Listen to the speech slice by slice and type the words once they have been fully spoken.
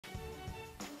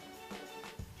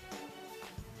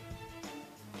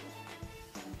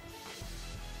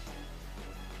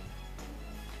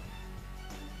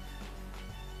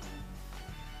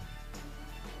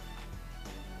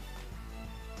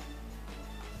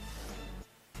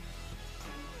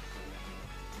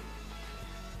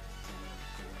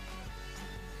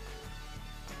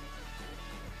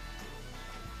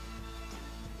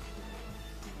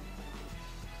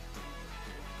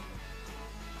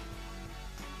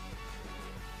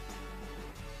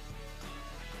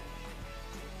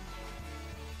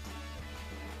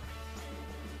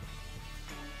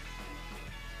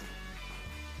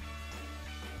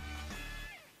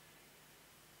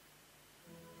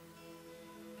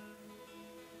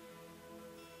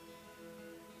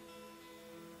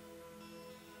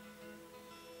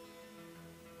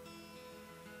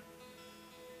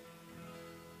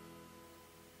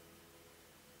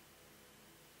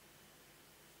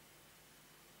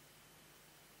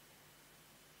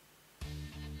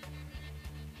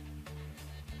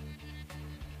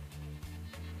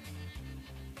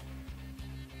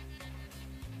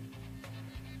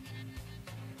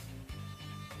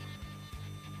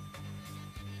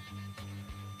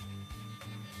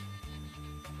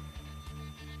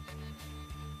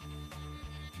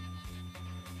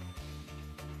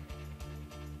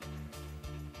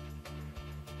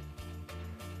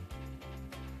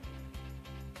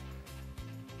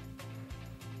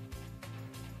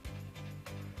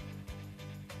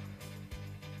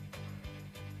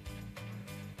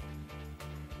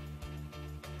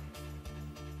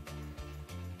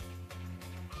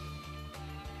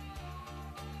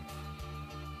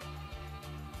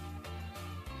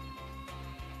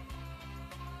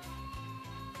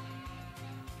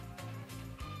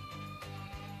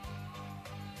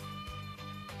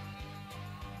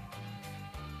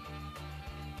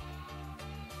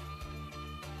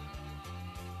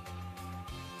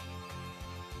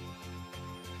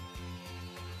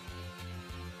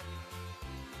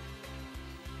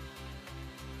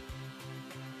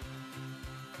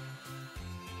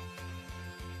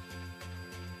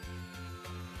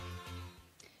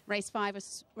Race 5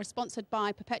 was sponsored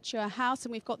by Perpetua House,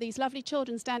 and we've got these lovely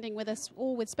children standing with us,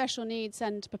 all with special needs,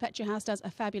 and Perpetua House does a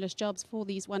fabulous job for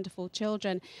these wonderful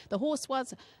children. The horse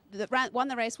that won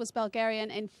the race was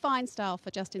Bulgarian in fine style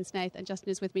for Justin Snaith, and Justin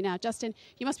is with me now. Justin,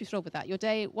 you must be thrilled with that. Your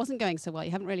day wasn't going so well.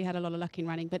 You haven't really had a lot of luck in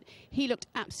running, but he looked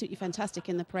absolutely fantastic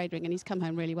in the parade ring, and he's come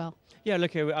home really well. Yeah,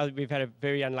 look, we've had a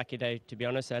very unlucky day, to be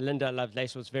honest. Linda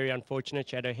Lovelace was very unfortunate.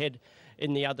 She had her head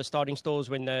in the other starting stalls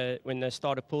when the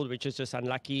starter pulled, which is just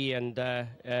unlucky, and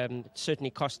certainly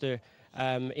cost her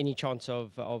any chance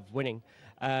of winning.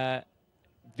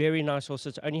 Very nice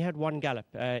horses. Only had one gallop.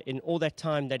 In all that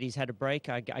time that he's had a break,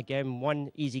 I gave him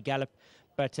one easy gallop,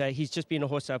 but he's just been a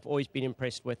horse I've always been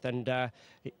impressed with, and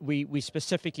we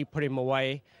specifically put him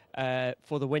away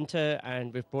for the winter,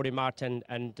 and we've brought him out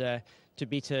and to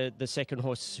beat the second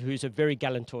horse, who's a very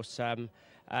gallant horse.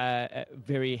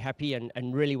 Very happy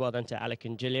and really well done to Alec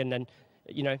and Gillian. And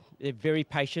you know, they're very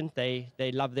patient. They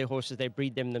love their horses. They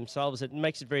breed them themselves. It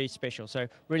makes it very special. So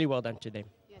really well done to them.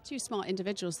 Yeah, two smart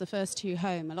individuals, the first two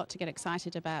home. A lot to get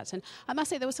excited about. And I must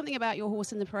say, there was something about your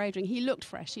horse in the parade ring. He looked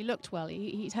fresh. He looked well.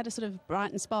 He's had a sort of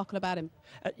bright and sparkle about him.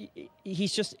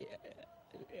 He's just...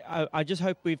 I just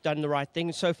hope we've done the right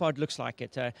thing. So far, it looks like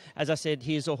it. As I said,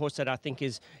 he's a horse that I think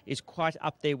is quite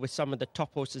up there with some of the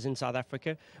top horses in South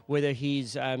Africa. Whether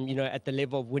he's you know, at the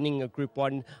level of winning a Group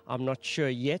 1, I'm not sure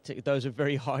yet. Those are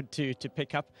very hard to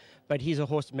pick up. But he's a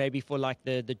horse maybe for like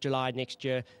the July next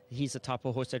year. He's the type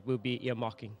of horse that we'll be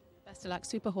earmarking. Best of luck,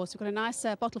 super horse. We've got a nice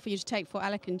bottle for you to take for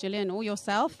Alec and Gillian or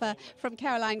yourself from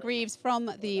Caroline Greaves from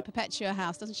the Perpetua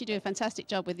House. Doesn't she do a fantastic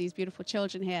job with these beautiful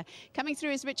children here? Coming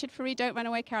through is Richard Faree. Don't run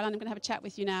away, Caroline. I'm going to have a chat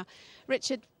with you now.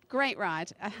 Richard, great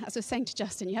ride. As I was saying to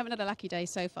Justin, you haven't had a lucky day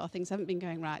so far. Things haven't been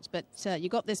going right, but you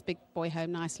got this big boy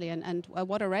home nicely, and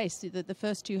what a race. The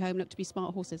first two home looked to be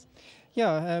smart horses.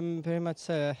 Yeah, very much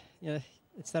so. You know,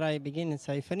 it's that I begin, it's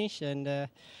I finish, and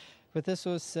with this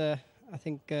horse, I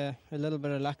think a little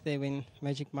bit of luck there when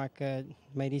Magic Mike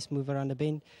made his move around the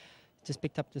bend. Just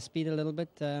picked up the speed a little bit.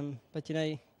 But, you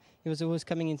know, he was always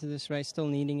coming into this race still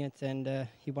needing it, and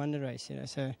he won the race, you know.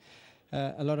 So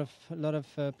a lot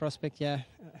of prospect, yeah.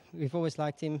 We've always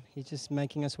liked him. He's just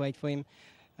making us wait for him.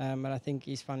 But I think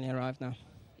he's finally arrived now.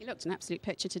 He looked an absolute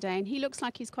picture today, and he looks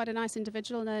like he's quite a nice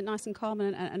individual, nice and calm,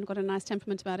 and got a nice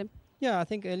temperament about him. Yeah, I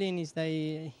think early in his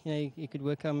day, you know, he could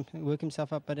work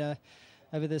himself up, but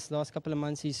over this last couple of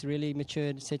months, he's really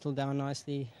matured, settled down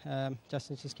nicely.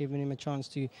 Justin's just given him a chance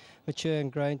to mature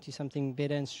and grow into something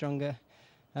better and stronger.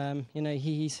 You know,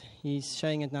 he's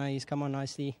showing it now. He's come on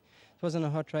nicely. It wasn't a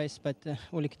hot race, but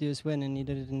all he could do is win, and he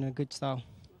did it in a good style.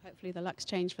 Hopefully the luck's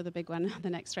changed for the big one, the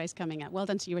next race coming up. Well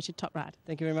done to you, Richard. Top ride.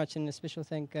 Thank you very much, and a special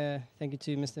thank you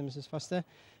to Mr. and Mrs. Foster,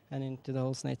 and then to the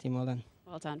whole Snaith team. Well done.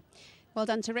 Well done. Well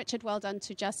done to Richard, well done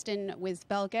to Justin with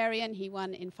Bulgarian. He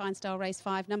won in fine style race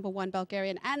 5, number 1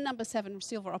 Bulgarian and number 7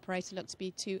 Silver Operator. Looked to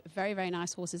be two very, very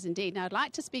nice horses indeed. Now I'd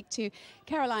like to speak to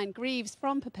Caroline Greaves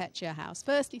from Perpetua House.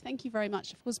 Firstly, thank you very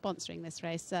much for sponsoring this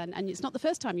race. And it's not the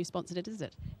first time you sponsored it, is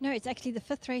it? No, it's actually the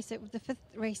fifth race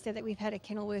that we've had at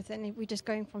Kenilworth, and we're just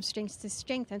going from strength to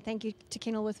strength. And thank you to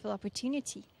Kenilworth for the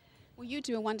opportunity. Well, you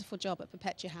do a wonderful job at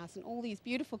Perpetua House, and all these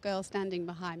beautiful girls standing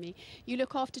behind me. You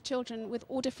look after children with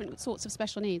all different sorts of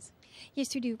special needs.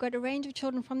 Yes, we do. We've got a range of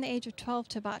children from the age of 12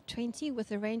 to about 20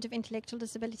 with a range of intellectual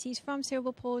disabilities from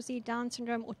cerebral palsy, Down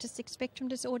syndrome, autistic spectrum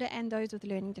disorder, and those with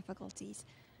learning difficulties.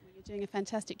 Well, you're doing a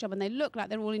fantastic job, and they look like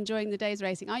they're all enjoying the day's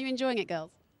racing. Are you enjoying it,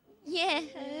 girls? Yeah.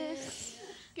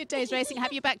 Good day's racing.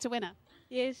 Have you back to winner?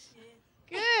 Yes.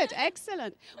 Good,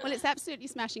 excellent. Well, it's absolutely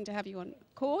smashing to have you on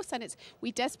course, and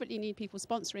we desperately need people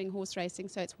sponsoring horse racing,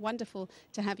 so it's wonderful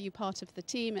to have you part of the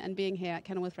team and being here at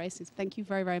Kenilworth Races. Thank you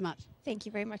very, very much. Thank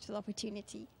you very much for the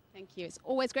opportunity. Thank you. It's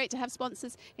always great to have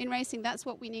sponsors in racing. That's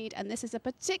what we need, and this is a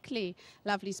particularly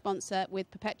lovely sponsor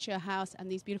with Perpetua House and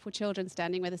these beautiful children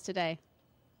standing with us today.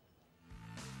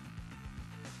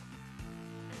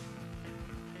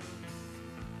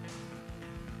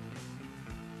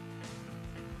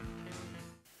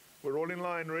 We're all in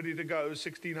line, ready to go.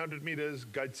 1,600 metres,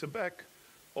 gates are back.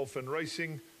 Off and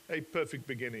racing, a perfect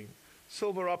beginning.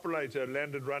 Silver Operator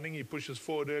landed running. He pushes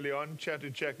forward early on.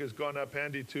 Chatterjack has gone up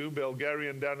handy too.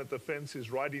 Bulgarian down at the fence is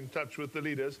right in touch with the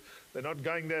leaders. They're not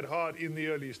going that hard in the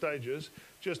early stages.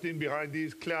 Just in behind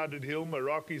these, Clouded Hill.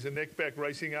 Meraki's a neck back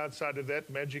racing outside of that.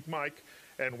 Magic Mike.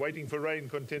 And Waiting for Rain,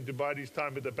 content to bide his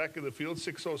time at the back of the field.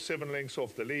 6 or 7 lengths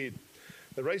off the lead.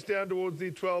 The race down towards the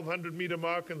 1,200 metre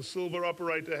mark, and Silver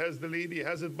Operator has the lead. He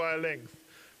has it by a length.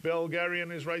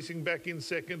 Bulgarian is racing back in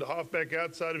second. Half back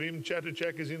outside of him,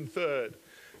 Chatterjack is in third.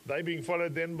 They being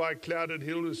followed then by Clouded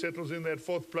Hill, who settles in that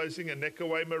fourth placing, and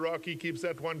Neckaway Meraki keeps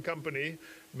that one company.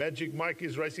 Magic Mike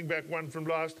is racing back one from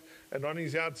last, and on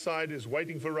his outside is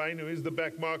Waiting for Rain, who is the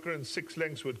back marker, and 6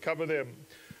 lengths would cover them.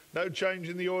 No change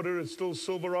in the order. It's still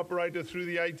Silver Operator through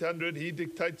the 800. He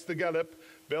dictates the gallop.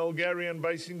 Bulgarian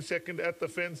basing second at the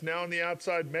fence. Now on the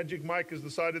outside, Magic Mike has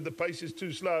decided the pace is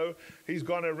too slow. He's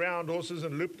gone around horses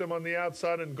and looped them on the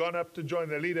outside and gone up to join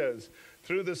the leaders.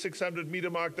 Through the 600-meter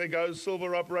mark they go.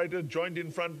 Silver Operator joined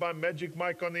in front by Magic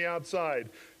Mike on the outside.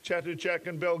 Chatuchak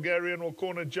and Bulgarian will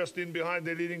corner just in behind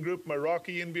their leading group.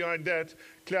 Meraki in behind that.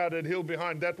 Clouded Hill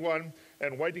behind that one.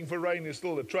 And Waiting for Rain is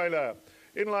still the trailer.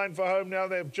 In line for home now,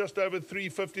 they have just over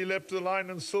 350 left to the line,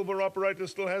 and Silver Operator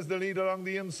still has the lead along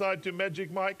the inside to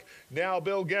Magic Mike. Now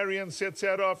Bulgarian sets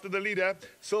out after the leader.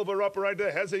 Silver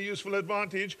Operator has a useful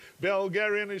advantage.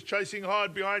 Bulgarian is chasing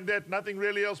hard behind that. Nothing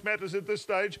really else matters at this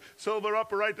stage. Silver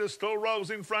Operator still rolls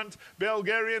in front.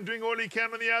 Bulgarian doing all he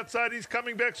can on the outside. He's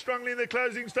coming back strongly in the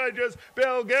closing stages.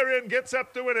 Bulgarian gets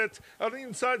up to win it. On the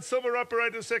inside, Silver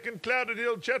Operator second. Clouded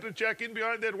Hill, Chatuchak in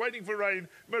behind that, Waiting for Rain,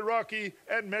 Meraki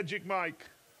and Magic Mike.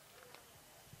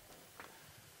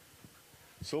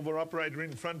 Silver Operator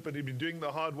in front, but he'd been doing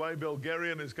the hard way.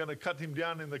 Bulgarian is going to cut him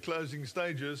down in the closing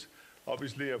stages.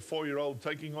 Obviously a 4-year-old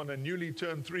taking on a newly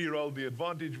turned 3-year-old. The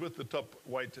advantage with the top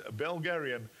weight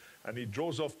Bulgarian, and he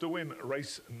draws off to win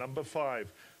race number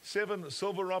 5. 7,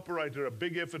 Silver Operator, a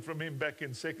big effort from him back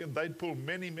in second. They'd pull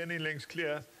many, many lengths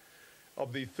clear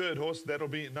of the third horse. That'll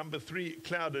be number 3,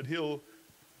 Clouded Hill.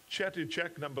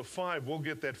 Chatuchak, number 5, will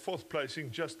get that 4th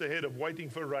placing just ahead of Waiting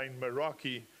for Rain,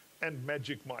 Meraki and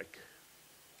Magic Mike.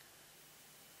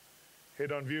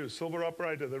 Head on view, Silver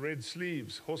Operator, the red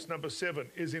sleeves. Horse number 7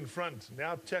 is in front.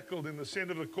 Now tackled in the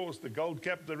centre of the course, the gold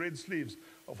cap, the red sleeves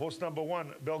of horse number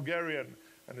 1, Bulgarian.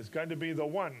 And it's going to be the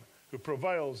one who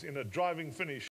prevails in a driving finish.